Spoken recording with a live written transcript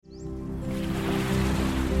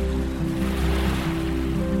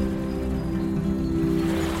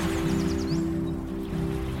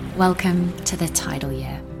Welcome to The Tidal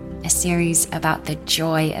Year, a series about the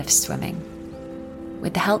joy of swimming.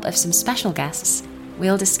 With the help of some special guests,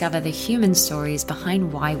 we'll discover the human stories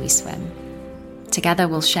behind why we swim. Together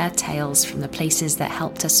we'll share tales from the places that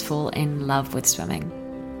helped us fall in love with swimming.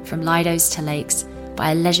 From lidos to lakes,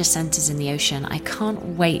 via leisure centres in the ocean, I can't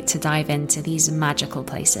wait to dive into these magical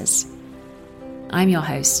places. I'm your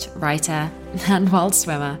host, writer, and wild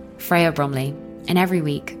swimmer, Freya Bromley, and every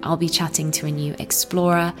week I'll be chatting to a new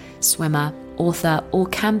explorer, swimmer, author, or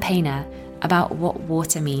campaigner about what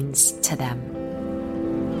water means to them.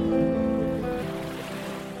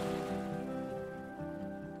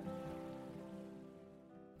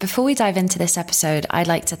 Before we dive into this episode, I'd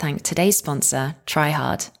like to thank today's sponsor,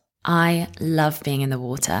 TryHard. I love being in the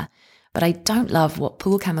water, but I don't love what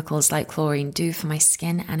pool chemicals like chlorine do for my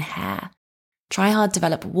skin and hair. TryHard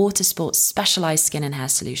develop water sports specialized skin and hair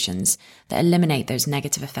solutions that eliminate those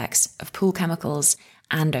negative effects of pool chemicals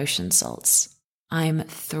and ocean salts. I'm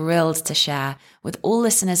thrilled to share with all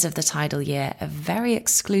listeners of The Tidal Year a very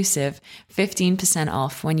exclusive 15%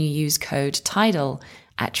 off when you use code TIDAL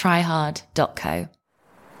at tryhard.co.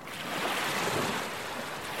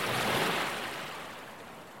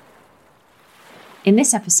 In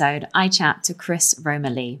this episode, I chat to Chris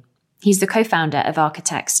Romer-Lee. He's the co-founder of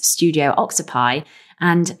architects Studio Octopi,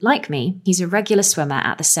 and like me, he's a regular swimmer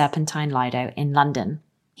at the Serpentine Lido in London.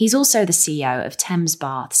 He's also the CEO of Thames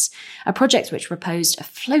Baths, a project which proposed a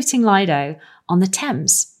floating Lido on the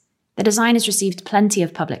Thames. The design has received plenty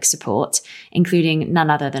of public support, including none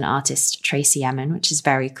other than artist Tracy Emin, which is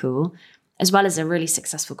very cool, as well as a really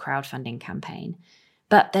successful crowdfunding campaign.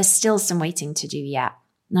 But there's still some waiting to do yet.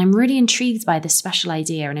 And I'm really intrigued by this special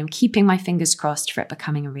idea, and I'm keeping my fingers crossed for it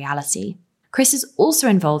becoming a reality. Chris is also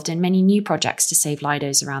involved in many new projects to save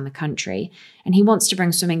lidos around the country, and he wants to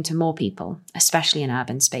bring swimming to more people, especially in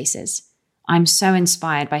urban spaces. I'm so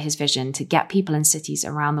inspired by his vision to get people in cities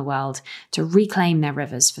around the world to reclaim their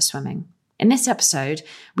rivers for swimming. In this episode,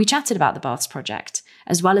 we chatted about the Baths Project,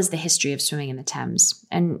 as well as the history of swimming in the Thames,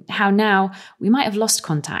 and how now we might have lost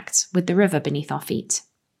contact with the river beneath our feet.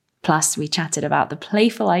 Plus, we chatted about the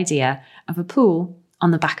playful idea of a pool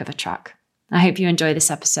on the back of a truck. I hope you enjoy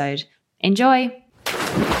this episode. Enjoy!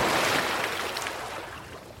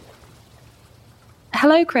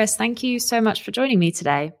 Hello, Chris. Thank you so much for joining me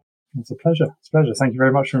today. It's a pleasure. It's a pleasure. Thank you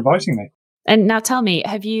very much for inviting me. And now tell me,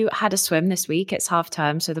 have you had a swim this week? It's half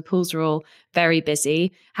term, so the pools are all very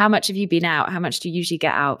busy. How much have you been out? How much do you usually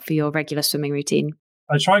get out for your regular swimming routine?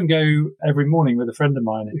 I try and go every morning with a friend of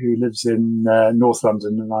mine who lives in North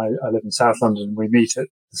London, and I live in South London. We meet at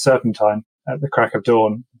the Serpentine at the crack of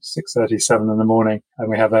dawn, 6:37 in the morning, and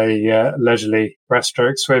we have a leisurely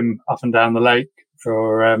breaststroke swim up and down the lake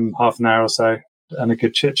for half an hour or so, and a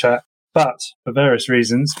good chit-chat. But for various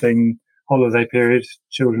reasons, being holiday period,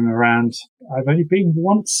 children around, I've only been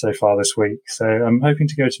once so far this week, so I'm hoping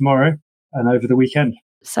to go tomorrow and over the weekend.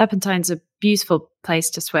 Serpentine's a beautiful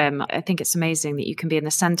place to swim. I think it's amazing that you can be in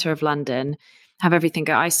the centre of London, have everything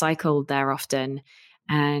go. I cycle there often,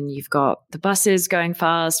 and you've got the buses going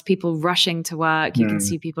fast, people rushing to work. You can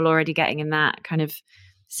see people already getting in that kind of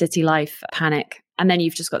city life panic. And then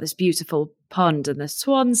you've just got this beautiful pond, and the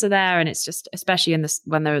swans are there, and it's just, especially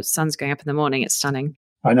when the sun's going up in the morning, it's stunning.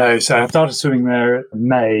 I know. So I started swimming there in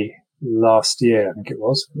May last year, I think it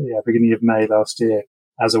was. Yeah, beginning of May last year,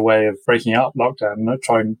 as a way of breaking up lockdown and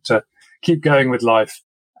trying to keep going with life.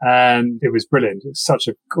 And it was brilliant. It was such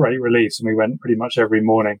a great relief. And we went pretty much every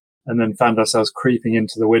morning, and then found ourselves creeping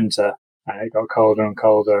into the winter, and it got colder and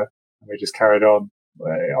colder, and we just carried on.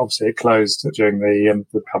 Obviously it closed during the I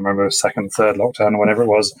can't remember, second, third lockdown or whenever it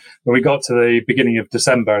was. But we got to the beginning of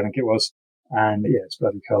December, I think it was. And yeah, it's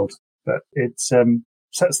bloody cold, but it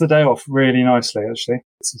sets the day off really nicely, actually.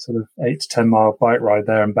 It's a sort of 8 to 10 mile bike ride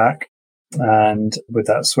there and back. And with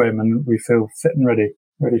that swim, and we feel fit and ready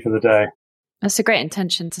for the day. That's a great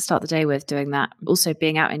intention to start the day with, doing that. Also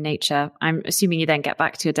being out in nature. I'm assuming you then get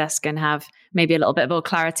back to your desk and have maybe a little bit more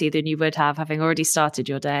clarity than you would have having already started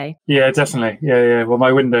your day. Yeah, definitely. Yeah. Well,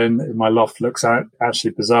 my window in my loft looks out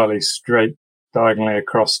actually bizarrely straight diagonally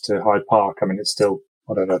across to Hyde Park. I mean, it's still,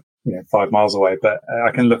 5 miles away, but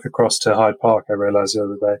I can look across to Hyde Park, I realised the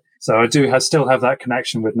other day. So I still have that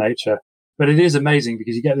connection with nature. But it is amazing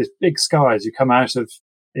because you get these big skies. You come out of,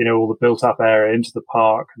 all the built up area into the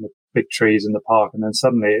park and the big trees in the park. And then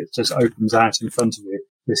suddenly it just opens out in front of you,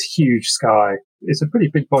 this huge sky. It's a pretty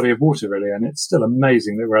big body of water, really. And it's still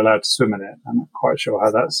amazing that we're allowed to swim in it. I'm not quite sure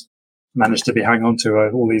how that's managed to be hung on to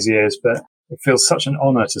all these years, but it feels such an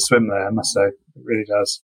honour to swim there, I must say. It really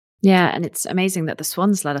does. Yeah, and it's amazing that the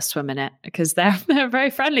swans let us swim in it because they're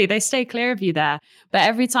very friendly. They stay clear of you there. But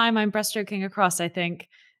every time I'm breaststroking across, I think,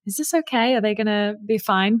 is this okay? Are they going to be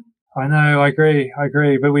fine? I know, I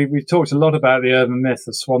agree. But we've talked a lot about the urban myth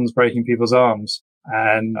of swans breaking people's arms.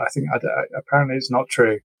 And I think apparently it's not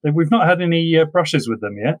true. We've not had any brushes with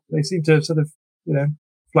them yet. They seem to sort of,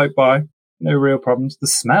 float by. No real problems. The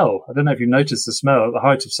smell, I don't know if you've noticed the smell at the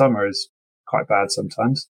height of summer is quite bad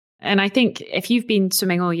sometimes. And I think if you've been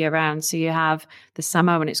swimming all year round, so you have the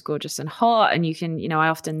summer when it's gorgeous and hot, and you can, I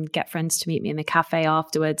often get friends to meet me in the cafe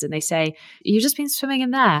afterwards and they say, you've just been swimming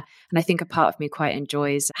in there. And I think a part of me quite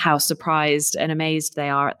enjoys how surprised and amazed they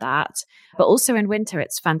are at that. But also in winter,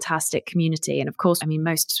 it's fantastic community. And of course,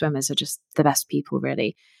 most swimmers are just the best people,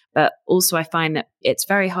 really. But also I find that it's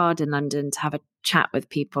very hard in London to have a chat with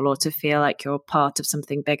people or to feel like you're part of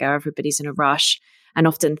something bigger. Everybody's in a rush and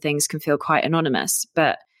often things can feel quite anonymous.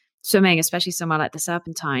 But swimming, especially somewhere like the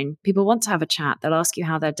Serpentine, people want to have a chat. They'll ask you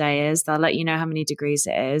how their day is. They'll let you know how many degrees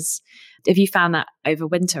it is. Have you found that over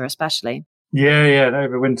winter especially? Yeah,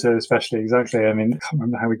 over winter especially, exactly. I can't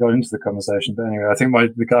remember how we got into the conversation, but anyway, I think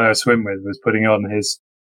the guy I swim with was putting on his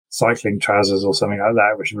cycling trousers or something like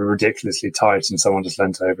that, which were ridiculously tight, and someone just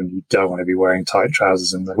leant over, and you don't want to be wearing tight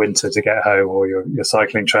trousers in the winter to get home, or your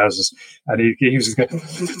cycling trousers. And he was just going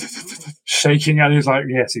shaking, and he was like,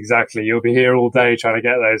 yes, exactly, you'll be here all day trying to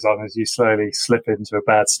get those on as you slowly slip into a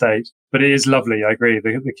bad state. But it is lovely, I agree,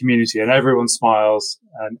 the community, and everyone smiles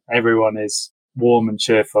and everyone is warm and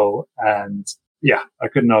cheerful, and yeah, I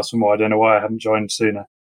couldn't ask for more. I don't know why I haven't joined sooner.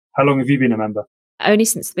 How long have you been a member? Only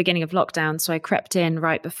since the beginning of lockdown. So I crept in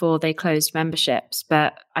right before they closed memberships.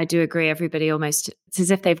 But I do agree, everybody almost, it's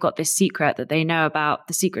as if they've got this secret that they know about,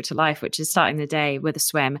 the secret to life, which is starting the day with a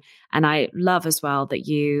swim. And I love as well that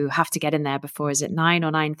you have to get in there before, is it 9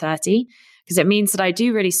 or 9:30? Because it means that I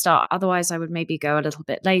do really start. Otherwise, I would maybe go a little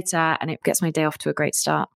bit later and it gets my day off to a great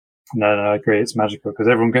start. No, I agree. It's magical because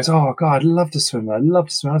everyone goes, oh, God, I'd love to swim there. I'd love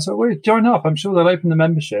to swim. I said, well, join up. I'm sure they'll open the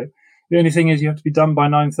membership. The only thing is you have to be done by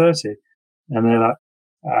 9:30. And they're like,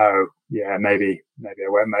 oh, yeah, maybe I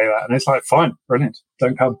won't make that. And it's like, fine, brilliant.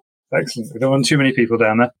 Don't come. Excellent. We don't want too many people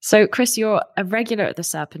down there. So, Chris, you're a regular at the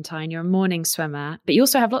Serpentine. You're a morning swimmer, but you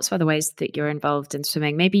also have lots of other ways that you're involved in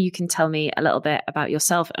swimming. Maybe you can tell me a little bit about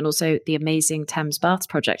yourself and also the amazing Thames Baths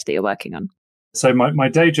project that you're working on. So my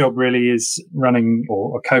day job really is running,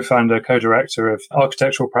 or a co-founder, co-director of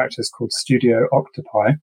architectural practice called Studio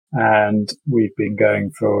Octopi. And we've been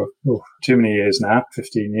going for too many years now,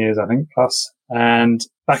 15 years, I think, plus. And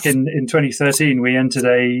back in 2013, we entered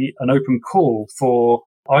an open call for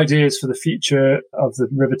ideas for the future of the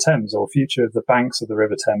River Thames, or future of the banks of the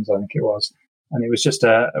River Thames, I think it was. And it was just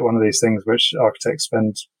one of these things which architects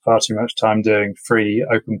spend far too much time doing, free,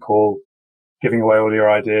 open call, giving away all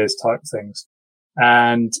your ideas type things.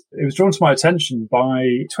 And it was drawn to my attention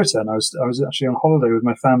by Twitter. And I was actually on holiday with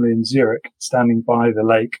my family in Zurich, standing by the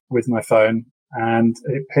lake with my phone, and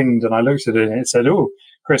it pinged and I looked at it and it said, oh,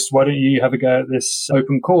 Chris, why don't you have a go at this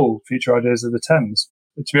open call, Future Ideas of the Thames?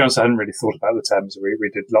 But to be honest, I hadn't really thought about the Thames.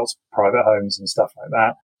 We did lots of private homes and stuff like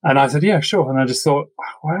that. And I said, yeah, sure. And I just thought,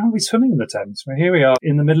 why aren't we swimming in the Thames? Well, here we are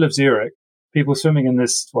in the middle of Zurich, people swimming in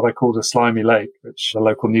this, what I called a slimy lake, which the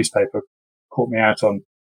local newspaper caught me out on,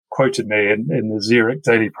 quoted me in the Zurich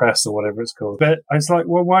Daily Press or whatever it's called. But I was like,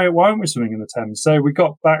 well, why aren't we swimming in the Thames? So we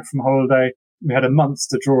got back from holiday. We had a month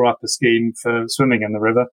to draw up a scheme for swimming in the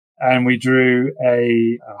river. And we drew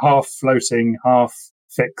a half floating, half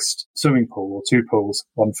fixed swimming pool, or two pools,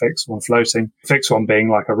 one fixed, one floating. The fixed one being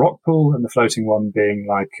like a rock pool and the floating one being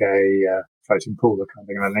like a floating pool. I can't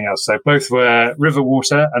think of anything else. So both were river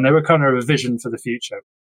water, and they were kind of a vision for the future.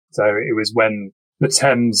 So it was when the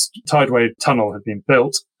Thames Tideway Tunnel had been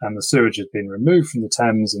built and the sewage had been removed from the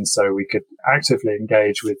Thames, and so we could actively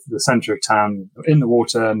engage with the centre of town in the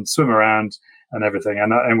water and swim around and everything.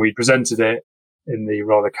 And we presented it in the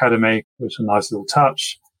Royal Academy, which was a nice little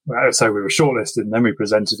touch. So we were shortlisted and then we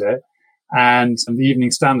presented it. And the Evening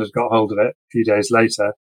Standard got hold of it a few days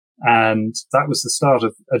later. And that was the start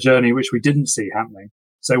of a journey which we didn't see happening.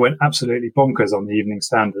 So it went absolutely bonkers on the Evening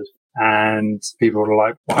Standard. And people were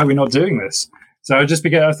like, why are we not doing this? So I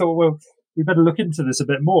thought, well, we better look into this a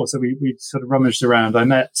bit more. So we sort of rummaged around. I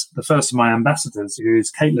met the first of my ambassadors, who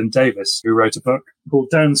is Caitlin Davis, who wrote a book called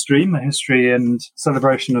Downstream, A History and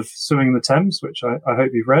Celebration of Swimming in the Thames, which I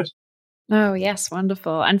hope you've read. Oh, yes.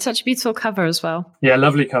 Wonderful. And such a beautiful cover as well. Yeah,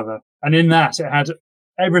 lovely cover. And in that, it had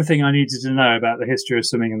everything I needed to know about the history of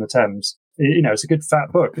swimming in the Thames. It's a good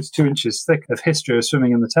fat book. It's 2 inches thick of history of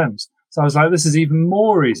swimming in the Thames. So I was like, this is even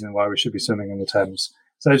more reason why we should be swimming in the Thames.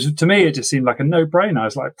 So to me, it just seemed like a no-brainer. I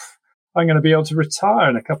was like, I'm going to be able to retire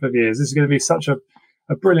in a couple of years. This is going to be such a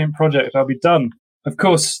brilliant project. I'll be done. Of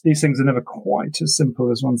course, these things are never quite as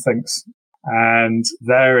simple as one thinks. And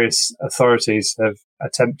various authorities have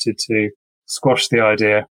attempted to squash the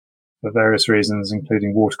idea for various reasons,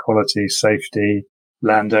 including water quality, safety,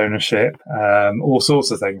 land ownership, all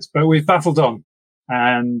sorts of things. But we've battled on.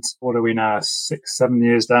 And what are we now? 6-7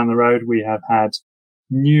 years down the road, we have had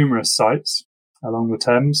numerous sites along the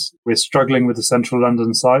Thames. We're struggling with the central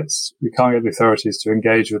London sites. We can't get the authorities to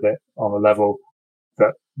engage with it on a level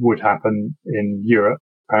that would happen in Europe.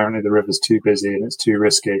 Apparently the river's too busy and it's too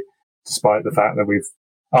risky, despite the fact that we've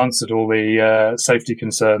answered all the safety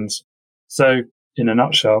concerns. So in a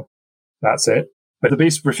nutshell, that's it. But the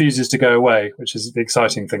beast refuses to go away, which is the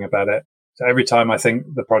exciting thing about it. So every time I think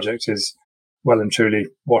the project is well and truly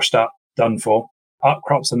washed up, done for, up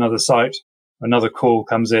crops another site, another call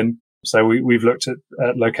comes in. So we've looked at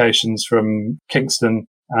locations from Kingston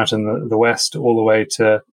out in the west all the way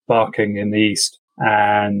to Barking in the east.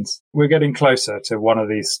 And we're getting closer to one of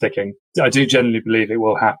these sticking. I do genuinely believe it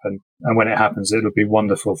will happen. And when it happens, it'll be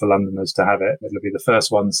wonderful for Londoners to have it. It'll be the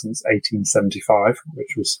first one since 1875,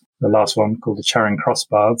 which was the last one, called the Charing Cross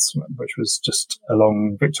Baths, which was just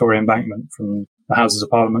along Victoria Embankment from the Houses of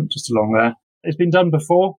Parliament, just along there. It's been done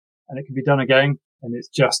before and it can be done again. And it's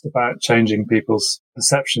just about changing people's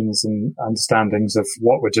perceptions and understandings of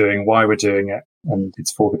what we're doing, why we're doing it. And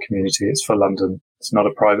it's for the community. It's for London. It's not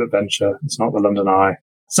a private venture. It's not the London Eye.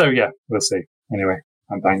 So yeah, we'll see. Anyway,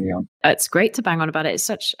 I'm banging on. It's great to bang on about it. It's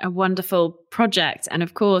such a wonderful project. And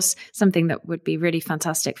of course, something that would be really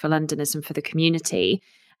fantastic for Londoners and for the community.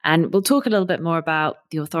 And we'll talk a little bit more about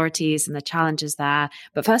the authorities and the challenges there.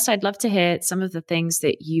 But first, I'd love to hear some of the things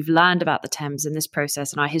that you've learned about the Thames in this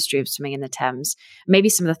process and our history of swimming in the Thames. Maybe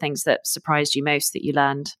some of the things that surprised you most that you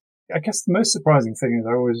learned. I guess the most surprising thing that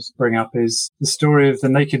I always bring up is the story of the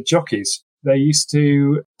naked jockeys. They used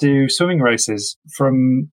to do swimming races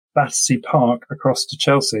from Battersea Park across to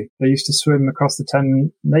Chelsea. They used to swim across the Thames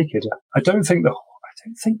naked. I don't think the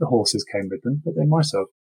horses came with them, but they might have.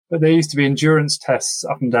 But there used to be endurance tests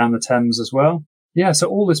up and down the Thames as well. Yeah, so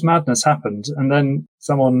all this madness happened. And then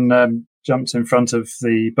someone jumped in front of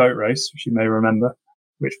the boat race, which you may remember,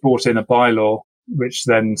 which brought in a bylaw, which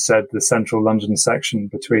then said the central London section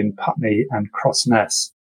between Putney and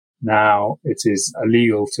Crossness. Now it is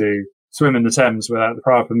illegal to swim in the Thames without the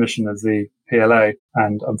prior permission of the PLA.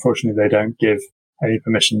 And unfortunately, they don't give any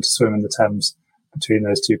permission to swim in the Thames between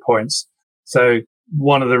those 2 points. So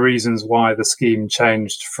one of the reasons why the scheme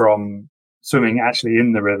changed from swimming actually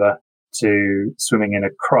in the river to swimming in a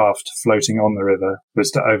craft floating on the river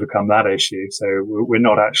was to overcome that issue. So we're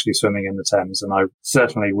not actually swimming in the Thames. And I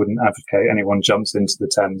certainly wouldn't advocate anyone jumps into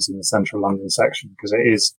the Thames in the central London section because it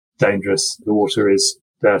is dangerous. The water is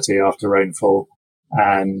dirty after rainfall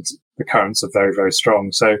and the currents are very, very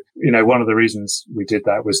strong. So, one of the reasons we did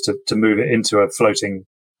that was to move it into a floating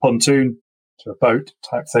pontoon, to a boat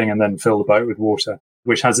type thing, and then fill the boat with water,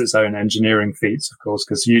 which has its own engineering feats, of course,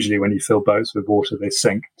 because usually when you fill boats with water, they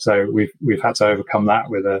sink. So we've had to overcome that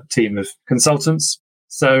with a team of consultants.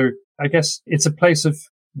 So I guess it's a place of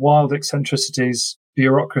wild eccentricities,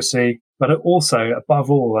 bureaucracy, but also above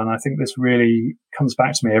all, and I think this really comes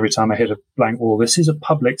back to me every time I hit a blank wall, this is a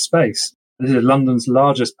public space. This is London's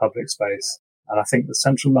largest public space. And I think the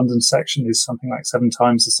central London section is something like 7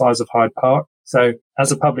 times the size of Hyde Park. So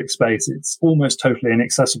as a public space, it's almost totally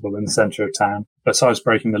inaccessible in the centre of town, besides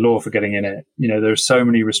breaking the law for getting in it. There are so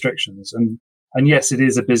many restrictions. And yes, it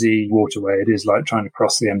is a busy waterway. It is like trying to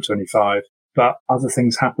cross the M25, but other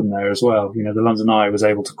things happen there as well. The London Eye was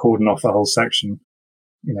able to cordon off the whole section,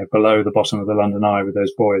 below the bottom of the London Eye with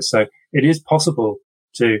those buoys. So it is possible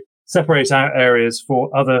to separate out areas for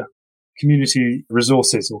other community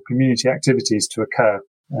resources or community activities to occur.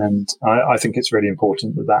 And I think it's really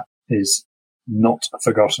important that is not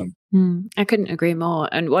forgotten. I couldn't agree more.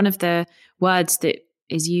 And one of the words that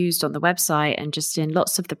is used on the website and just in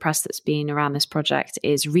lots of the press that's been around this project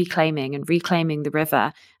is reclaiming the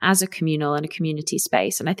river as a communal and a community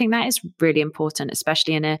space. And I think that is really important,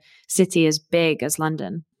 especially in a city as big as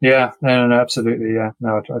London. Yeah, no, absolutely. Yeah,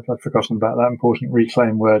 no, I'd forgotten about that important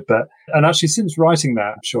reclaim word. And actually since writing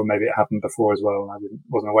that, I'm sure maybe it happened before as well, and I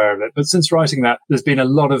wasn't aware of it. But since writing that, there's been a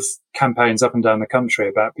lot of campaigns up and down the country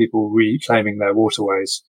about people reclaiming their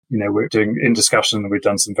waterways. We're doing in discussion, we've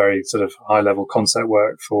done some very sort of high level concept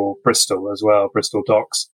work for Bristol as well, Bristol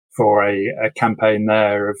Docks, for a campaign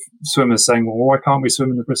there of swimmers saying, well, why can't we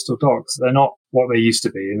swim in the Bristol Docks? They're not what they used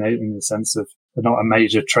to be in the sense of they're not a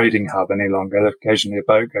major trading hub any longer. Occasionally a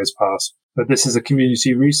boat goes past, but this is a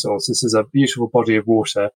community resource. This is a beautiful body of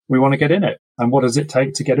water. We want to get in it. And what does it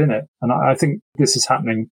take to get in it? And I think this is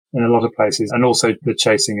happening in a lot of places, and also the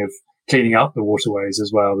chasing of cleaning up the waterways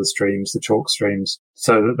as well, the streams, the chalk streams,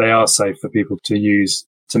 so that they are safe for people to use,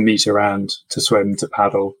 to meet around, to swim, to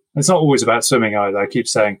paddle, It's not always about swimming either. I keep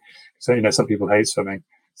saying, so, some people hate swimming.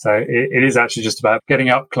 So it is actually just about getting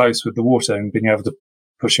up close with the water and being able to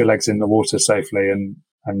push your legs in the water safely and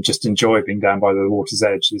just enjoy being down by the water's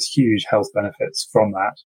edge. There's huge health benefits from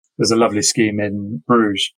that. There's a lovely scheme in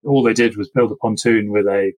Bruges. All they did was build a pontoon with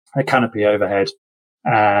a canopy overhead,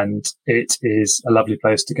 and it is a lovely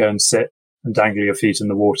place to go and sit and dangle your feet in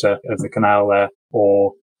the water of the canal there.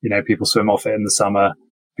 Or, people swim off it in the summer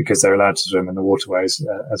because they're allowed to swim in the waterways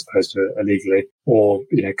as opposed to illegally. Or,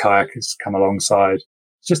 kayakers come alongside.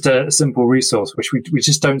 It's just a simple resource, which we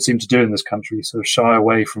just don't seem to do in this country. We sort of shy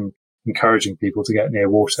away from encouraging people to get near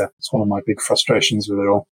water. It's one of my big frustrations with it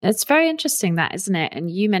all. It's very interesting that, isn't it? And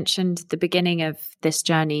you mentioned the beginning of this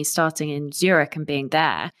journey starting in Zurich and being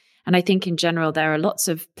there. And I think in general, there are lots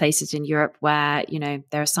of places in Europe where,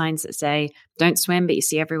 there are signs that say, don't swim, but you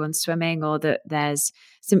see everyone swimming, or that there's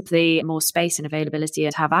simply more space and availability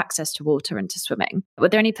to have access to water and to swimming. Were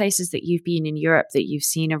there any places that you've been in Europe that you've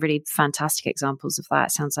seen are really fantastic examples of that?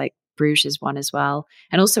 It sounds like Bruges is one as well.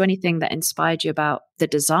 And also anything that inspired you about the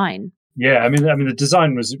design? Yeah, I mean, the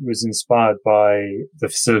design was inspired by the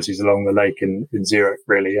facilities along the lake in Zurich,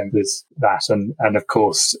 really, and there's that, and of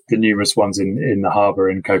course the numerous ones in the harbour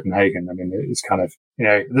in Copenhagen. I mean, it's kind of,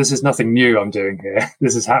 this is nothing new I'm doing here.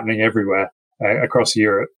 This is happening everywhere across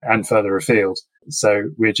Europe and further afield. So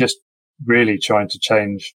we're just really trying to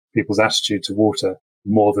change people's attitude to water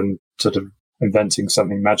more than sort of inventing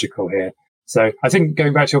something magical here. So I think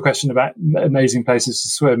going back to your question about amazing places to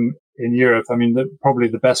swim in Europe, I mean, probably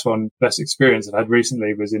the best experience I've had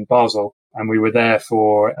recently was in Basel. And we were there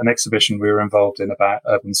for an exhibition we were involved in about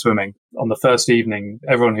urban swimming. On the first evening,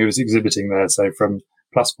 everyone who was exhibiting there, so from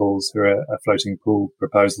Plus Pools, who are a floating pool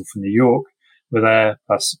proposal from New York, were there,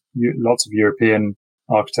 plus lots of European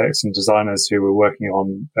architects and designers who were working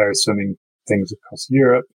on various swimming things across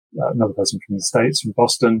Europe. Another person from the States, from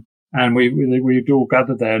Boston. And we'd all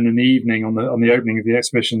gathered there, and in the evening, on the opening of the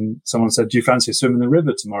exhibition, someone said, "Do you fancy a swim in the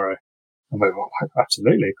river tomorrow?" And we were, well,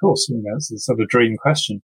 absolutely, of course. It's a sort of dream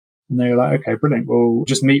question. And they were like, "Okay, brilliant. We'll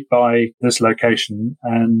just meet by this location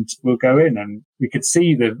and we'll go in." And we could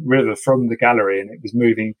see the river from the gallery, and it was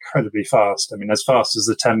moving incredibly fast. I mean, as fast as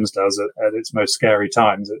the Thames does at its most scary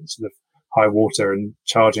times, at sort of high water and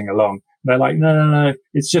charging along. They're like, no,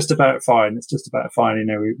 it's just about fine. It's just about fine.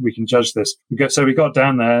 We can judge this. So we got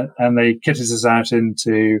down there and they kitted us out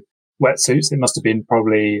into wetsuits. It must have been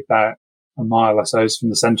probably about a mile or so from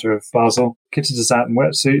the centre of Basel. Kitted us out in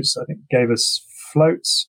wetsuits. I think gave us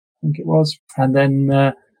floats, I think it was. And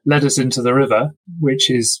then led us into the river, which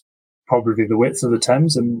is probably the width of the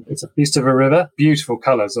Thames, and it's a beast of a river. Beautiful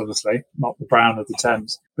colours, obviously, not the brown of the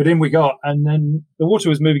Thames. But in we got, and then the water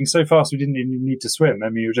was moving so fast we didn't even need to swim. I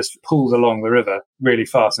mean, you were just pulled along the river really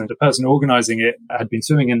fast. And the person organising it had been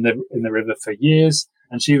swimming in the river for years,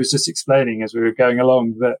 and she was just explaining as we were going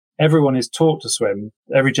along that everyone is taught to swim.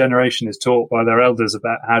 Every generation is taught by their elders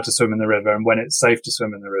about how to swim in the river and when it's safe to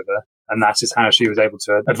swim in the river. And that is how she was able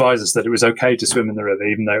to advise us that it was okay to swim in the river,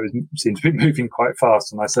 even though it seemed to be moving quite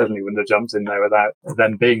fast. And I certainly wouldn't have jumped in there without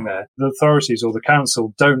them being there. The authorities or the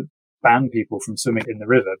council don't ban people from swimming in the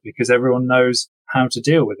river because everyone knows how to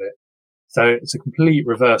deal with it. So it's a complete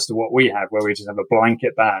reverse to what we have, where we just have a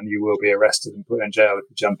blanket ban. You will be arrested and put in jail if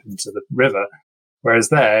you jump into the river. Whereas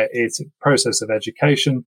there, it's a process of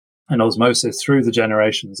education and osmosis through the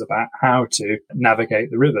generations about how to navigate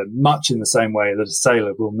the river, much in the same way that a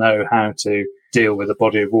sailor will know how to deal with a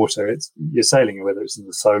body of water you're sailing, whether it's in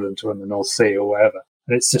the Solent or in the North Sea or wherever.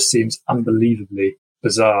 And it just seems unbelievably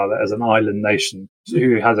bizarre that as an island nation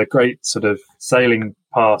who has a great sort of sailing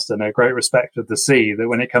past and a great respect of the sea, that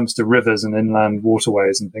when it comes to rivers and inland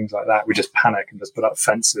waterways and things like that, we just panic and just put up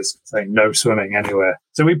fences saying no swimming anywhere.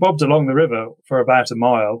 So we bobbed along the river for about a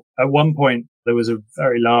mile. At one point, there was a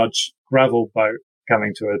very large gravel boat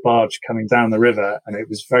coming to a barge coming down the river, and it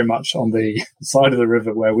was very much on the side of the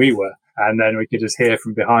river where we were. And then we could just hear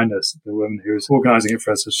from behind us, the woman who was organising it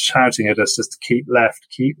for us was shouting at us just to keep left,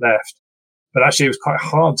 keep left. But actually, it was quite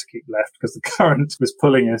hard to keep left because the current was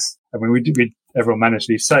pulling us. I mean, everyone managed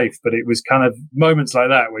to be safe, but it was kind of moments like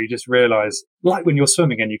that where you just realise, like when you're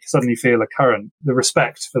swimming and you suddenly feel a current, the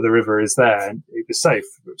respect for the river is there, and it was safe,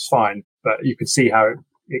 it was fine, but you could see how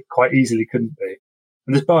it quite easily couldn't be.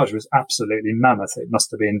 And this barge was absolutely mammoth. It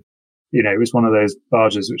must have been, it was one of those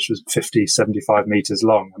barges which was 50, 75 metres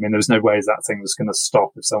long. I mean, there was no way that thing was going to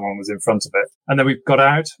stop if someone was in front of it. And then we got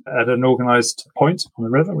out at an organised point on the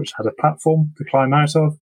river, which had a platform to climb out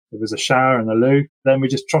of. There was a shower and a loo. Then we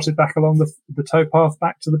just trotted back along the towpath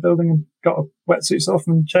back to the building and got our wetsuits off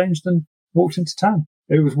and changed and walked into town.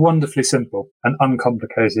 It was wonderfully simple and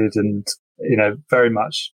uncomplicated and, very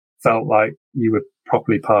much felt like you were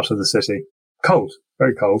properly part of the city. Cold,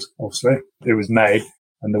 very cold, obviously. It was May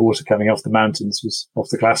and the water coming off the mountains off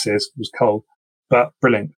the glaciers was cold, but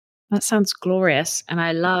brilliant. That sounds glorious. And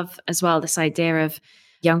I love as well this idea of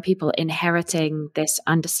young people inheriting this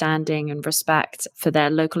understanding and respect for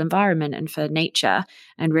their local environment and for nature,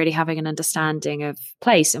 and really having an understanding of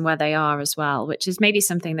place and where they are as well, which is maybe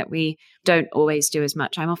something that we don't always do as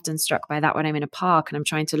much. I'm often struck by that when I'm in a park and I'm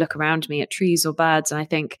trying to look around me at trees or birds, and I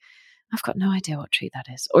think, I've got no idea what tree that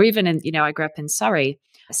is. Or even in, I grew up in Surrey,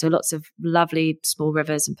 so lots of lovely small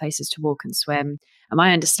rivers and places to walk and swim. And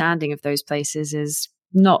my understanding of those places is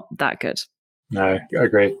not that good. No, I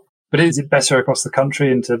agree. But is it better across the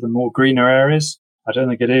country into the more greener areas? I don't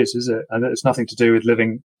think it is it? And it's nothing to do with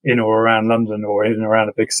living in or around London or in and around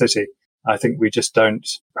a big city. I think we just don't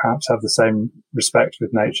perhaps have the same respect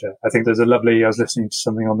with nature. I think I was listening to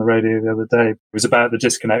something on the radio the other day. It was about the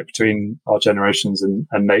disconnect between our generations and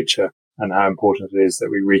nature, and how important it is that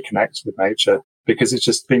we reconnect with nature, because it's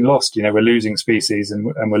just been lost. We're losing species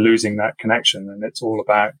and we're losing that connection, and it's all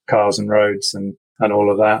about cars and roads and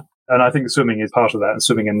all of that. And I think swimming is part of that, and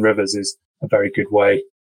swimming in rivers is a very good way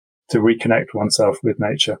to reconnect oneself with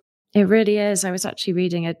nature. It really is. I was actually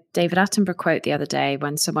reading a David Attenborough quote the other day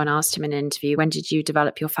when someone asked him in an interview, when did you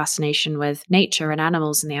develop your fascination with nature and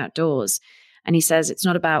animals and the outdoors? And he says, it's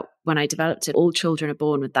not about when I developed it. All children are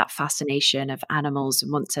born with that fascination of animals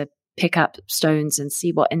and want to pick up stones and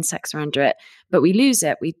see what insects are under it. But we lose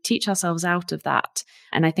it. We teach ourselves out of that.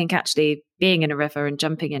 And I think actually being in a river and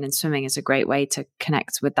jumping in and swimming is a great way to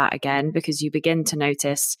connect with that again, because you begin to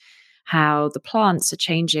notice how the plants are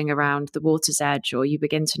changing around the water's edge, or you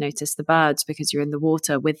begin to notice the birds because you're in the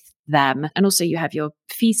water with them. And also you have your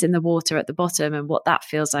feet in the water at the bottom and what that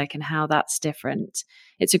feels like and how that's different.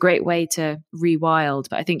 It's a great way to rewild.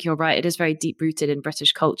 But I think you're right. It is very deep rooted in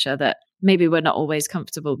British culture that maybe we're not always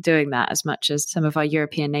comfortable doing that as much as some of our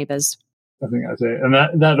European neighbours. I think that's it.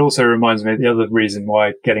 And that also reminds me of the other reason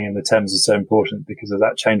why getting in the Thames is so important, because of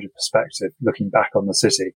that change of perspective, looking back on the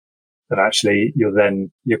city, that actually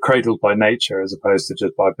you're cradled by nature as opposed to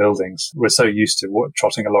just by buildings. We're so used to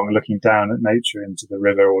trotting along and looking down at nature into the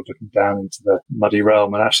river or looking down into the muddy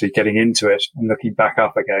realm, and actually getting into it and looking back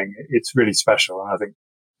up again. It's really special. And I think,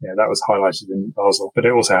 that was highlighted in Basel, but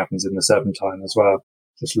it also happens in the Serpentine as well.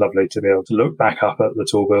 It's lovely to be able to look back up at the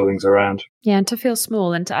tall buildings around. Yeah, and to feel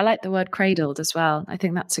small. And I like the word cradled as well. I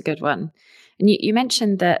think that's a good one. And you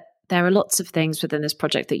mentioned that there are lots of things within this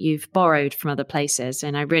project that you've borrowed from other places.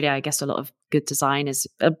 And I guess a lot of good design is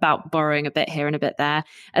about borrowing a bit here and a bit there.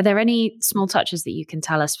 Are there any small touches that you can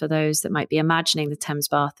tell us for those that might be imagining the Thames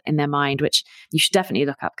Bath in their mind, which you should definitely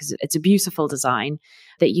look up because it's a beautiful design,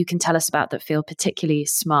 that you can tell us about that feel particularly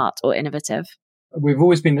smart or innovative? We've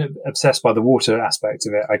always been obsessed by the water aspect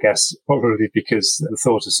of it, I guess, probably because the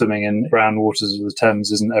thought of swimming in brown waters of the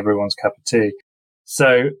Thames isn't everyone's cup of tea.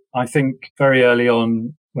 So I think very early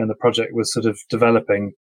on, when the project was sort of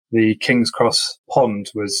developing, the King's Cross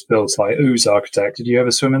pond was built by Ooze Architect. Did you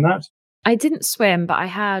ever swim in that? I didn't swim, but I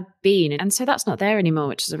had been. And so that's not there anymore,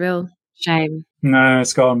 which is a real shame. No,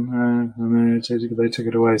 it's gone. They took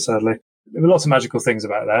it away, sadly. There were lots of magical things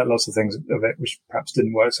about that, lots of things of it which perhaps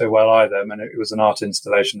didn't work so well either. I mean, it was an art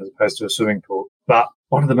installation as opposed to a swimming pool. But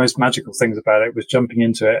one of the most magical things about it was jumping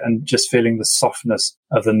into it and just feeling the softness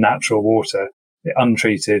of the natural water,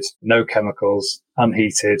 untreated, no chemicals,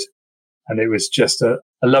 unheated. And it was just a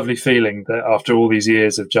lovely feeling that after all these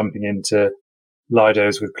years of jumping into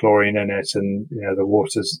Lidos with chlorine in it, and the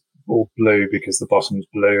water's all blue because the bottom's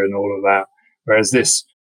blue and all of that, whereas this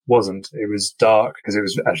wasn't. It was dark because it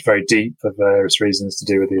was actually very deep for various reasons to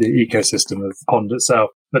do with the ecosystem of the pond itself.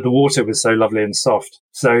 But the water was so lovely and soft.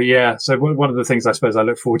 So one of the things I suppose I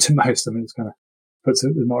look forward to most, I mean, it's kind of puts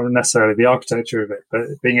it not necessarily the architecture of it, but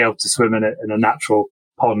being able to swim in it in a natural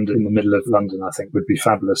pond in the middle of London, I think would be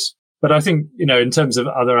fabulous. But I think, in terms of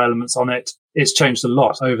other elements on it, it's changed a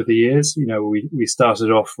lot over the years. We started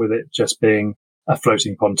off with it just being a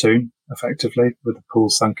floating pontoon, effectively, with the pool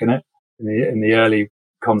sunk in it. In the early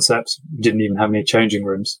concept, we didn't even have any changing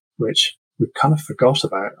rooms, which we kind of forgot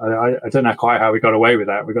about. I don't know quite how we got away with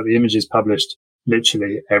that. We got the images published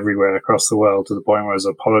literally everywhere across the world, to the point where I was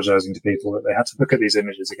apologizing to people that they had to look at these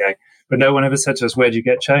images again. But no one ever said to us, where do you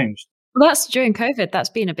get changed? Well, that's during COVID. That's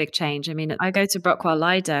been a big change. I mean, I go to Brockwell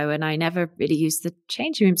Lido and I never really use the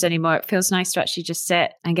changing rooms anymore. It feels nice to actually just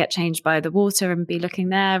sit and get changed by the water and be looking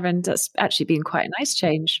there. And that's actually been quite a nice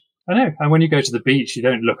change. I know. And when you go to the beach, you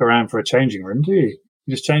don't look around for a changing room, do you?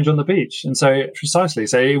 You just change on the beach. And so precisely.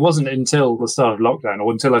 So it wasn't until the start of lockdown,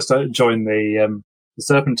 or until I started joining the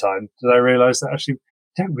Serpentine, that I realized that actually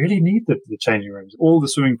we don't really need the changing rooms. All the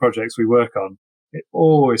swimming projects we work on it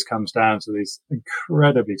always comes down to these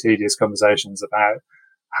incredibly tedious conversations about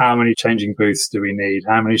how many changing booths do we need?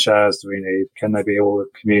 How many showers do we need? Can they be all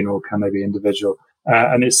communal? Can they be individual?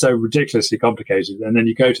 And it's so ridiculously complicated. And then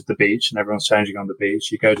you go to the beach and everyone's changing on the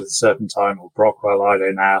beach. You go to the Serpentine or Brockwell,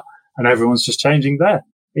 Lido now, and everyone's just changing there.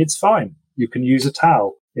 It's fine. You can use a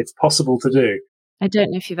towel. It's possible to do. I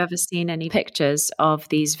don't know if you've ever seen any pictures of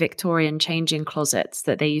these Victorian changing closets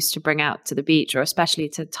that they used to bring out to the beach, or especially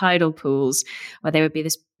to tidal pools, where there would be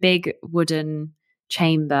this big wooden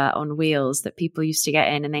chamber on wheels that people used to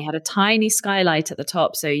get in, and they had a tiny skylight at the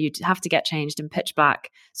top, so you'd have to get changed in pitch black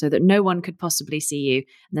so that no one could possibly see you,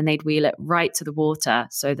 and then they'd wheel it right to the water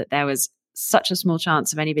so that there was such a small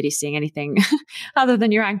chance of anybody seeing anything other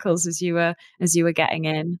than your ankles as you were getting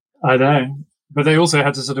in. I know. But they also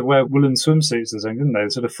had to sort of wear woolen swimsuits or something, didn't they?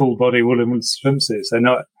 Sort of full body woolen swimsuits. They're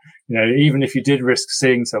not, even if you did risk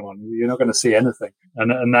seeing someone, you're not going to see anything.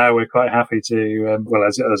 And now we're quite happy to,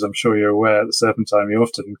 as I'm sure you're aware, at the Serpentine, you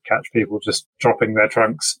often catch people just dropping their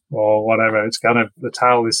trunks or whatever. It's kind of, the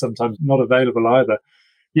towel is sometimes not available either.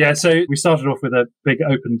 Yeah, so we started off with a big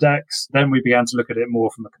open decks. Then we began to look at it more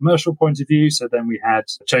from a commercial point of view. So then we had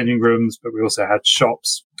changing rooms, but we also had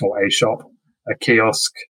shops, or a shop, a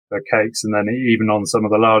kiosk, for cakes. And then even on some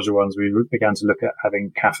of the larger ones, we began to look at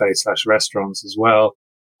having cafe/restaurants as well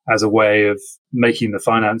as a way of making the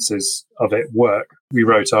finances of it work. We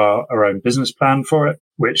wrote our own business plan for it,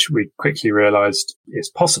 which we quickly realized is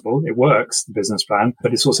possible. It works, the business plan,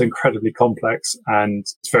 but it's also incredibly complex and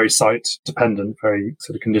it's very site dependent, very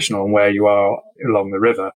sort of conditional on where you are along the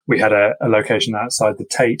river. We had a location outside the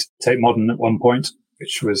Tate Modern at one point,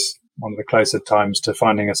 which was one of the closer times to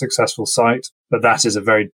finding a successful site. But that is a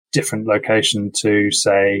very different location to,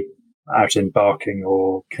 say, out in Barking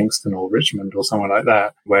or Kingston or Richmond or somewhere like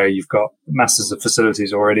that, where you've got masses of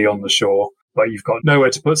facilities already on the shore, but you've got nowhere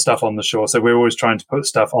to put stuff on the shore. So we're always trying to put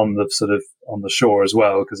stuff on the shore as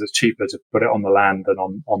well, because it's cheaper to put it on the land than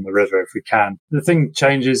on the river if we can. The thing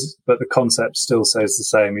changes, but the concept still stays the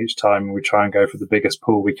same each time. We try and go for the biggest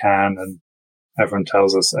pool we can, and everyone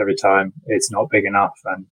tells us every time it's not big enough.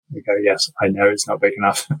 And we go, yes, I know it's not big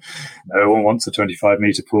enough. No one wants a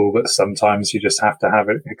 25-meter pool, but sometimes you just have to have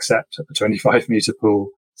it accept a 25-meter pool.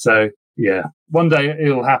 So, yeah, one day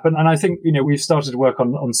it'll happen. And I think, we've started to work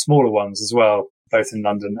on smaller ones as well, both in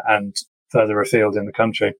London and further afield in the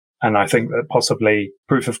country. And I think that possibly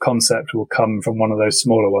proof of concept will come from one of those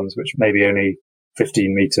smaller ones, which may be only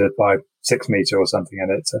 15 meter by 6 meter or something.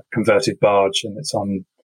 And it's a converted barge and it's on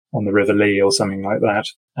the River Lee or something like that.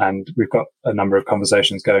 And we've got a number of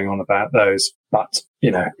conversations going on about those, but,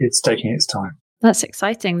 it's taking its time. That's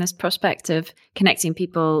exciting, this prospect of connecting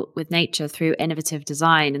people with nature through innovative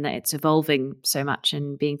design, and that it's evolving so much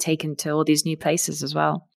and being taken to all these new places as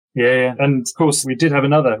well. Yeah. And of course, we do have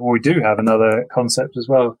another concept as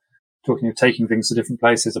well, talking of taking things to different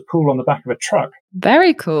places, a pool on the back of a truck.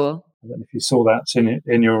 Very cool. I don't know if you saw that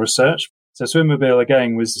in your research. So Swimmobile,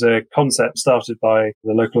 again, was a concept started by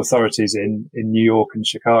the local authorities in New York and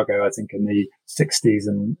Chicago, I think in the 60s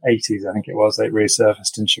and 80s, I think it was. They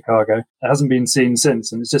resurfaced in Chicago. It hasn't been seen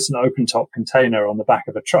since, and it's just an open-top container on the back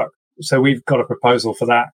of a truck. So we've got a proposal for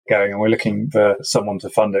that going, and we're looking for someone to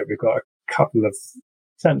fund it. We've got a couple of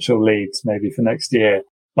potential leads maybe for next year,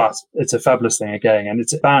 but it's a fabulous thing again, and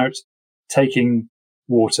it's about taking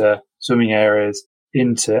water, swimming areas,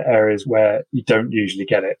 into areas where you don't usually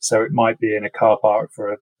get it. So it might be in a car park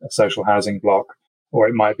for a social housing block, or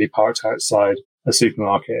it might be parked outside a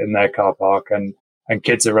supermarket in their car park, and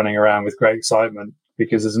kids are running around with great excitement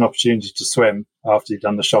because there's an opportunity to swim after you've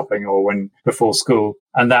done the shopping or before school.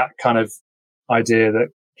 And that kind of idea that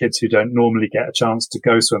kids who don't normally get a chance to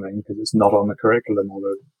go swimming because it's not on the curriculum or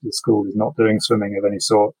the school is not doing swimming of any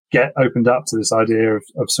sort, get opened up to this idea of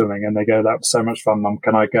swimming, and they go, that was so much fun, Mum,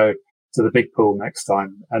 can I go to the big pool next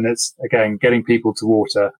time? And it's, again, getting people to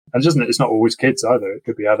water. And it's not always kids either. It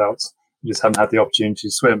could be adults who just haven't had the opportunity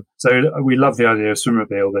to swim. So we love the idea of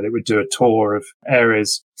Swimmobile, that it would do a tour of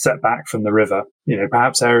areas set back from the river,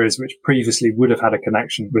 perhaps areas which previously would have had a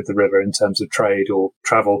connection with the river in terms of trade or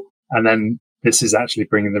travel. And then this is actually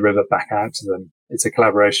bringing the river back out to them. It's a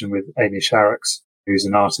collaboration with Amy Sharrocks, who's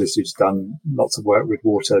an artist who's done lots of work with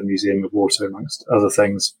water, Museum of Water, amongst other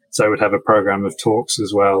things. So we'd have a program of talks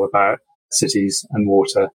as well about cities and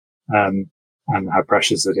water, and how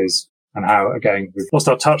precious it is. and how, again, we've lost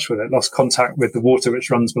our touch with it, lost contact with the water which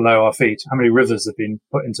runs below our feet. How many rivers have been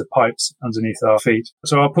put into pipes underneath our feet?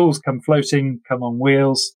 So our pools come floating, come on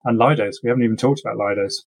wheels, and Lidos. We haven't even talked about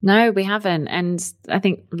Lidos. No, we haven't. And I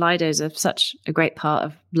think Lidos are such a great part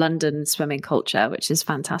of London swimming culture, which is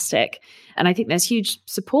fantastic. And I think there's huge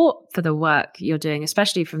support for the work you're doing,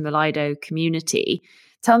 especially from the Lido community.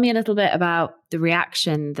 Tell me a little bit about the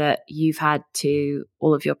reaction that you've had to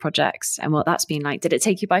all of your projects and what that's been like. Did it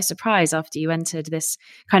take you by surprise after you entered this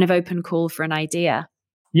kind of open call for an idea?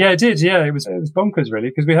 Yeah, it did. Yeah, it was bonkers, really,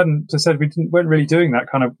 because we hadn't, as I said, weren't really doing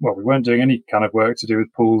that kind of, well, we weren't doing any kind of work to do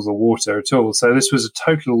with pools or water at all. So this was a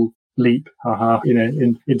total leap,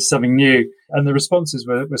 into something new. And the responses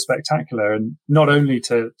were spectacular, and not only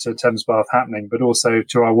to Thames Bath happening, but also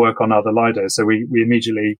to our work on other Lidos. So we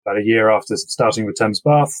immediately, about a year after starting with Thames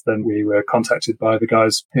Bath, then we were contacted by the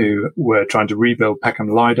guys who were trying to rebuild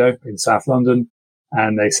Peckham Lido in South London.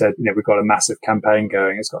 And they said, we've got a massive campaign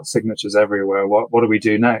going. It's got signatures everywhere. What do we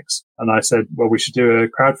do next? And I said, well, we should do a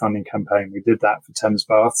crowdfunding campaign. We did that for Thames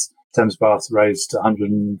Bath. Thames Bath raised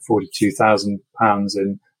 £142,000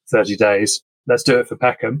 in 30 days. Let's do it for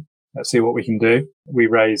Peckham. Let's see what we can do. We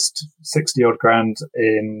raised 60 odd grand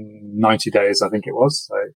in 90 days, I think it was.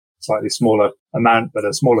 So slightly smaller amount, but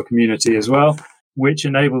a smaller community as well, which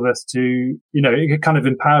enabled us to, it kind of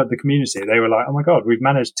empowered the community. They were like, oh my God, we've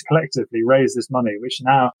managed to collectively raise this money, which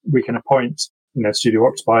now we can appoint, Studio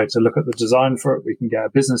Octopi to look at the design for it. We can get a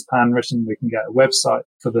business plan written. We can get a website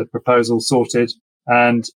for the proposal sorted.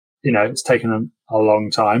 And, it's taken a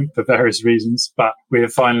long time for various reasons, but we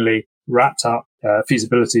have finally wrapped up a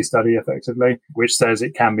feasibility study effectively, which says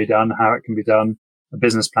it can be done, how it can be done, a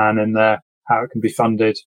business plan in there, how it can be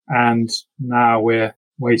funded. And now we're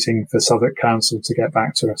waiting for Southwark Council to get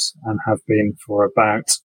back to us, and have been for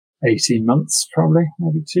about 18 months, probably,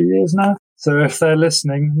 maybe 2 years now. So if they're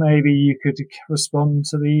listening, maybe you could respond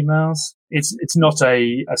to the emails. It's not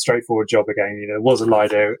a straightforward job again. There was a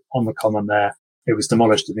Lido on the common there. It was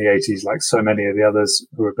demolished in the 80s, like so many of the others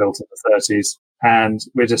who were built in the 30s. And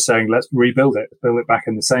we're just saying, let's rebuild it, build it back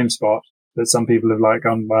in the same spot. But some people have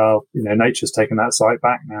gone, well, nature's taken that site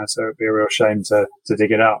back now, so it'd be a real shame to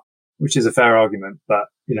dig it up, which is a fair argument. But,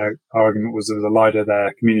 our argument was there was a Lido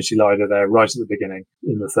there, community Lido there right at the beginning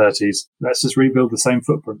in the 30s. Let's just rebuild the same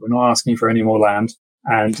footprint. We're not asking for any more land,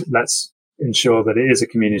 and let's ensure that it is a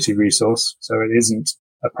community resource. So it isn't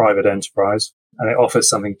a private enterprise, and it offers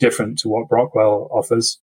something different to what Brockwell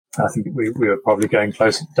offers. I think we were probably going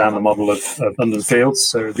close down the model of London Fields,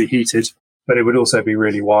 so it would be heated, but it would also be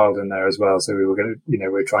really wild in there as well. So we were going to,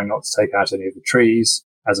 we're trying not to take out any of the trees,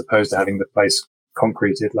 as opposed to having the place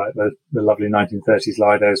concreted like the lovely 1930s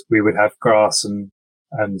Lidos. We would have grass and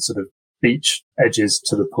sort of beach edges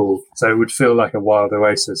to the pool. So it would feel like a wild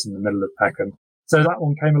oasis in the middle of Peckham. So that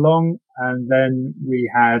one came along, and then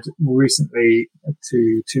we had recently,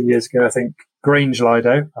 2 years ago, I think, Grange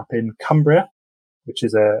Lido up in Cumbria, which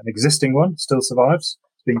is an existing one, still survives.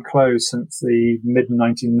 It's been closed since the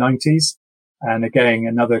mid-1990s. And again,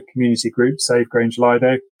 another community group, Save Grange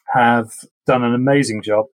Lido, have done an amazing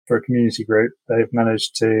job for a community group. They've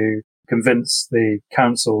managed to convince the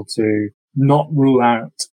council to not rule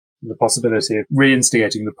out the possibility of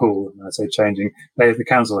reinstigating the pool. And I say changing. The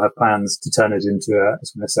council have plans to turn it into I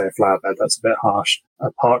was going to say a flower bed. That's a bit harsh.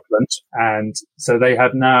 A parkland. And so they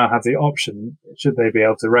now have the option, should they be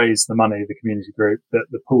able to raise the money, the community group, that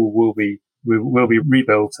the pool will be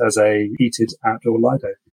rebuilt as a heated outdoor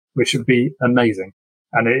Lido, which would be amazing.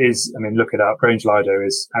 And it is, look it up. Grange Lido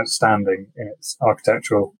is outstanding in its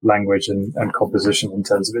architectural language and composition in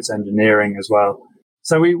terms of its engineering as well.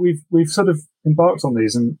 So we've sort of embarked on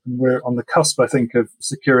these, and we're on the cusp, I think, of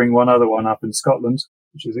securing one other one up in Scotland,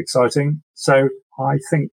 which is exciting. So I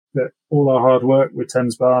think that all our hard work with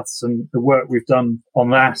Thames Baths and the work we've done on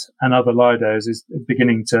that and other Lidos is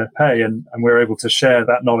beginning to pay, and we're able to share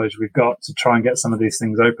that knowledge we've got to try and get some of these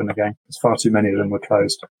things open again. There's far too many of them were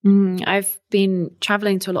closed. I've been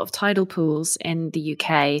travelling to a lot of tidal pools in the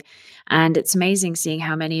UK, and it's amazing seeing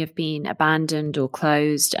how many have been abandoned or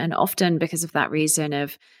closed, and often because of that reason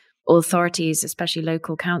of authorities, especially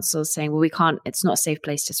local councils, saying, well, it's not a safe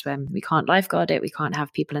place to swim. We can't lifeguard it. We can't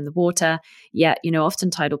have people in the water. Yet,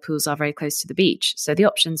 often tidal pools are very close to the beach. So the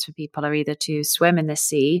options for people are either to swim in the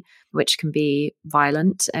sea, which can be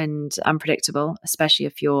violent and unpredictable, especially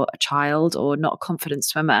if you're a child or not a confident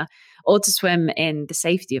swimmer, or to swim in the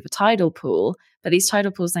safety of a tidal pool. But these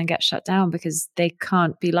tidal pools then get shut down because they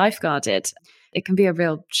can't be lifeguarded. It can be a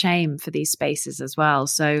real shame for these spaces as well.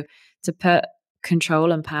 So to put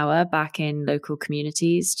control and power back in local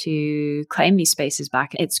communities to claim these spaces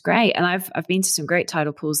back. It's great. And I've been to some great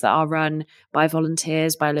tidal pools that are run by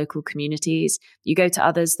volunteers, by local communities. You go to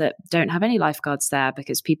others that don't have any lifeguards there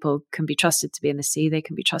because people can be trusted to be in the sea. They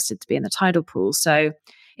can be trusted to be in the tidal pool. So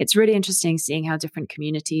it's really interesting seeing how different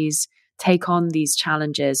communities take on these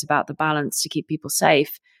challenges about the balance to keep people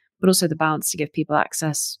safe, but also the balance to give people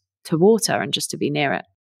access to water and just to be near it.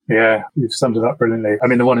 Yeah, you've summed it up brilliantly. I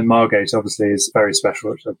mean, the one in Margate obviously is very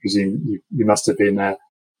special, which I presume you must have been there.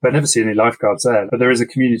 But I never see any lifeguards there. But there is a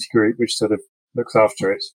community group which sort of looks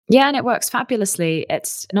after it. Yeah, and it works fabulously.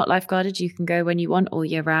 It's not lifeguarded. You can go when you want all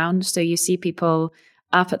year round. So you see people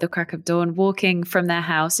up at the crack of dawn, walking from their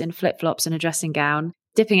house in flip-flops and a dressing gown,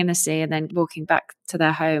 dipping in the sea and then walking back to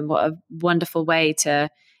their home. What a wonderful way to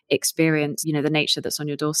experience, the nature that's on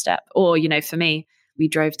your doorstep. Or, for me, we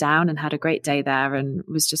drove down and had a great day there, and it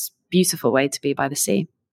was just a beautiful way to be by the sea.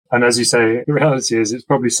 And as you say, the reality is it's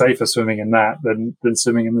probably safer swimming in that than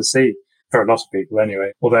swimming in the sea, for a lot of people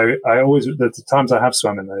anyway. Although the times I have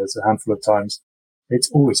swum in there, there's a handful of times, it's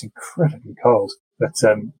always incredibly cold. But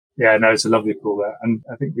it's a lovely pool there. And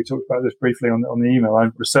I think we talked about this briefly on the email.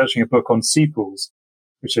 I'm researching a book on sea pools,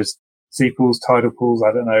 which is sea pools, tidal pools.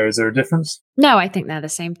 I don't know. Is there a difference? No, I think they're the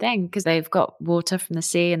same thing because they've got water from the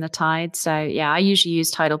sea and the tide. So yeah, I usually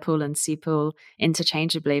use tidal pool and sea pool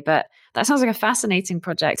interchangeably, but that sounds like a fascinating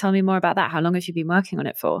project. Tell me more about that. How long have you been working on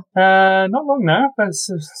it for? Not long now, about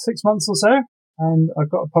 6 months or so. And I've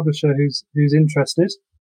got a publisher who's interested.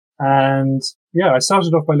 And yeah, I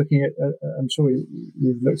started off by looking at, I'm sure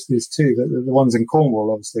you've looked at these too, but the ones in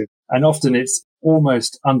Cornwall, obviously. And often it's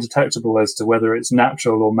almost undetectable as to whether it's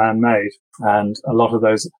natural or man-made. And a lot of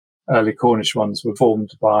those early Cornish ones were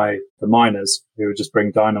formed by the miners who would just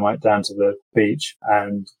bring dynamite down to the beach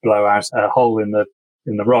and blow out a hole in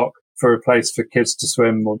the rock for a place for kids to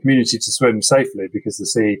swim or community to swim safely, because the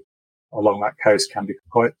sea along that coast can be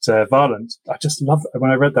quite violent. I just love it. When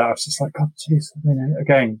I read that, I was just like, God, jeez,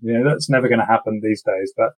 that's never going to happen these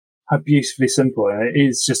days, but how beautifully simple. And it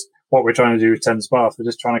is just what we're trying to do with Thames Bath. We're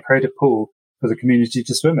just trying to create a pool for the community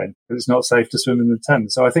to swim in, but it's not safe to swim in the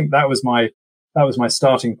Thames. So I think that was my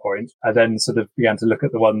starting point. I then sort of began to look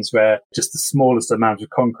at the ones where just the smallest amount of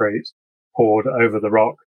concrete poured over the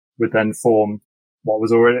rock would then form what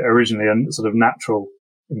was already originally a sort of natural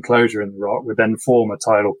enclosure in the rock, would then form a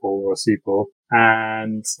tidal pool or a sea pool.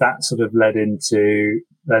 And that sort of led into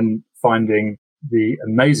then finding the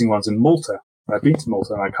amazing ones in Malta. I've been to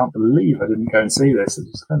Malta and I can't believe I didn't go and see this.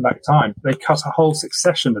 It's going back time. They cut a whole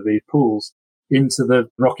succession of these pools into the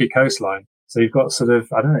rocky coastline. So you've got sort of,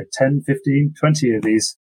 10, 15, 20 of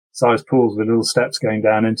these size pools with little steps going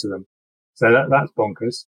down into them. So that's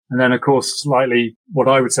bonkers. And then, of course, slightly what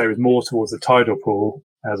I would say was more towards a tidal pool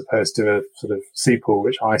as opposed to a sort of sea pool,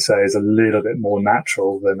 which I say is a little bit more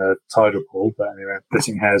natural than a tidal pool, but anyway,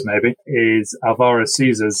 splitting hairs maybe, is Alvaro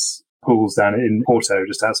Caesar's pools down in Porto,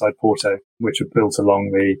 just outside Porto, which are built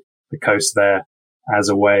along the coast there as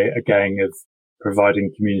a way, again, of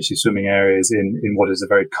providing community swimming areas in what is a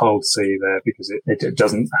very cold sea there, because it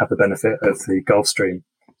doesn't have the benefit of the Gulf Stream.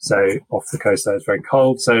 So off the coast there, it's very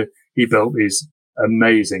cold. So he built these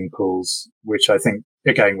amazing pools, which I think,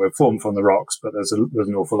 again, were formed from the rocks, but there's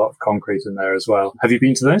an awful lot of concrete in there as well. Have you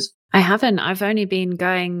been to those? I haven't. I've only been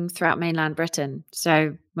going throughout mainland Britain.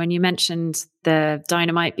 So when you mentioned the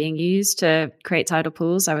dynamite being used to create tidal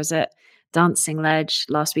pools, I was at Dancing Ledge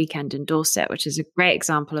last weekend in Dorset, which is a great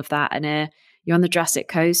example of that. And you're on the Jurassic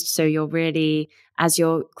Coast, so you're really, as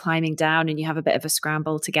you're climbing down and you have a bit of a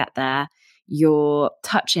scramble to get there, you're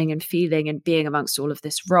touching and feeling and being amongst all of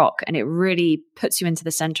this rock. And it really puts you into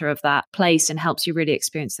the center of that place and helps you really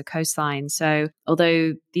experience the coastline. So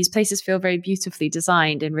although these places feel very beautifully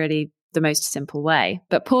designed in really the most simple way,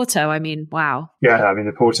 but Porto, wow. Yeah,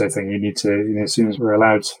 the Porto thing, you need to, as soon as we're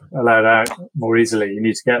allowed out more easily, you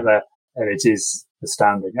need to get there. And it is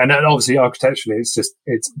astounding. And then obviously architecturally,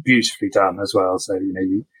 it's beautifully done as well. So,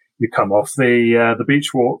 you come off the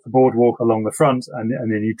beach walk, the boardwalk along the front, and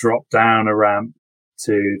then you drop down a ramp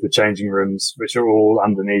to the changing rooms, which are all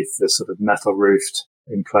underneath this sort of metal roofed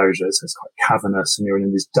enclosures. So it's quite cavernous, and you're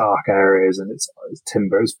in these dark areas, and it's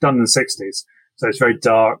timber. It was done in the 60s. So it's very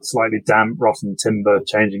dark, slightly damp, rotten timber,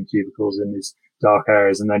 changing cubicles in these dark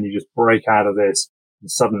areas. And then you just break out of this,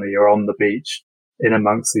 and suddenly you're on the beach in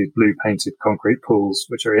amongst these blue painted concrete pools,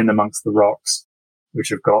 which are in amongst the rocks, which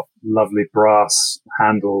have got lovely brass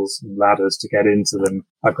handles and ladders to get into them.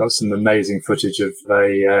 I've got some amazing footage of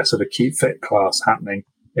a sort of Keep Fit class happening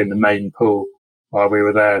in the main pool while we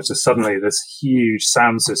were there. So suddenly this huge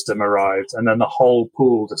sound system arrived, and then the whole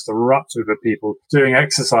pool just erupted with people doing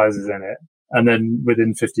exercises in it. And then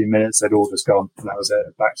within 15 minutes, they'd all just gone, and that was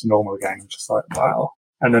it, back to normal again. Just like, wow.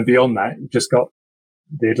 And then beyond that, you just got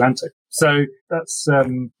the Atlantic. So that's,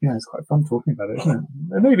 it's quite fun talking about it, isn't it?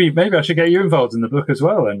 And maybe I should get you involved in the book as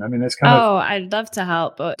well. And I mean, it's kind of... Oh, I'd love to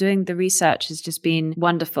help. But doing the research has just been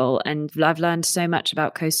wonderful. And I've learned so much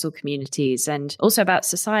about coastal communities and also about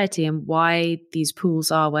society and why these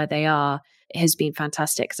pools are where they are. It has been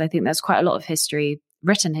fantastic because I think there's quite a lot of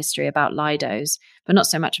written history about Lidos, but not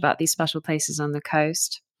so much about these special places on the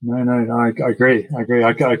coast. No, I agree.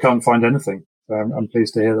 I can't find anything. So I'm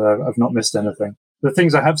pleased to hear that I've not missed anything. The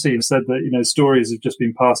things I have seen said that, stories have just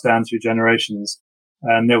been passed down through generations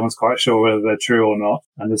and no one's quite sure whether they're true or not.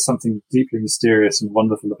 And there's something deeply mysterious and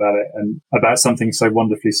wonderful about it, and about something so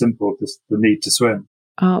wonderfully simple, just the need to swim.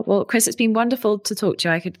 Oh, well, Chris, it's been wonderful to talk to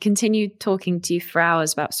you. I could continue talking to you for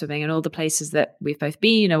hours about swimming and all the places that we've both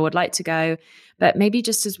been or would like to go. But maybe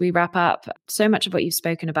just as we wrap up, so much of what you've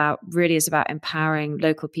spoken about really is about empowering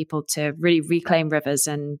local people to really reclaim rivers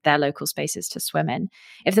and their local spaces to swim in.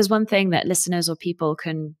 If there's one thing that listeners or people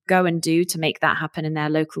can go and do to make that happen in their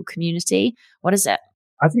local community, what is it?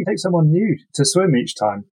 I think take someone new to swim each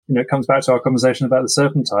time. It comes back to our conversation about the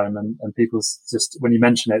Serpentine, and people just, when you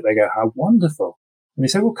mention it, they go, how wonderful. And you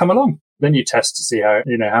say, well, come along. Then you test to see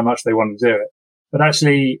how much they want to do it. But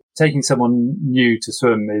actually taking someone new to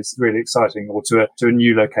swim is really exciting, or to a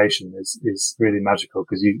new location is really magical,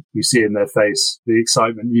 because you see in their face the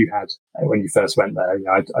excitement you had when you first went there.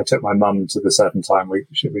 I took my mum to the Serpentine.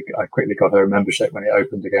 I quickly got her a membership when it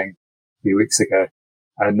opened again a few weeks ago.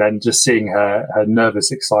 And then just seeing her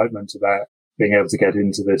nervous excitement about being able to get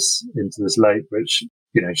into this lake, which,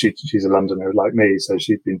 she's a Londoner like me. So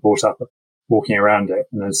she'd been brought up walking around it,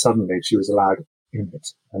 and then suddenly she was allowed in it,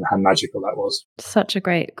 and how magical that was. Such a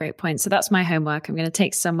great point. So that's my homework. I'm going to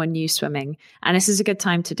take someone new swimming, and this is a good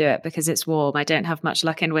time to do it because it's warm. I don't have much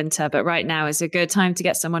luck in winter, but right now is a good time to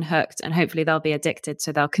get someone hooked, and hopefully they'll be addicted,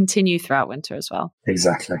 so they'll continue throughout winter as well.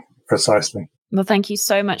 Exactly. Precisely. Well, thank you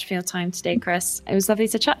so much for your time today, Chris. It was lovely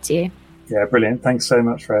to chat to you. Yeah, brilliant. Thanks so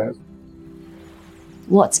much, Freya.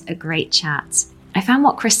 What a great chat. I found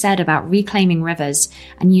what Chris said about reclaiming rivers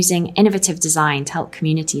and using innovative design to help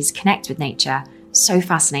communities connect with nature so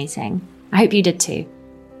fascinating. I hope you did too.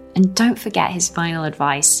 And don't forget his final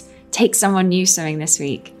advice. Take someone new swimming this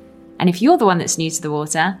week. And if you're the one that's new to the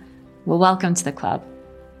water, well, welcome to the club.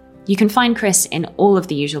 You can find Chris in all of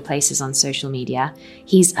the usual places on social media.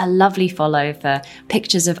 He's a lovely follow for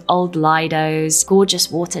pictures of old Lidos,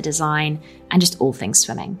 gorgeous water design, and just all things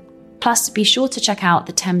swimming. Plus, be sure to check out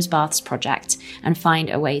the Thames Baths project and find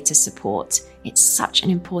a way to support. It's such an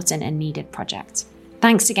important and needed project.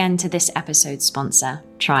 Thanks again to this episode's sponsor,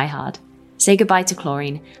 Try Hard. Say goodbye to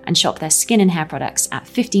chlorine and shop their skin and hair products at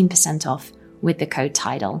 15% off with the code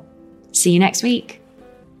TIDAL. See you next week.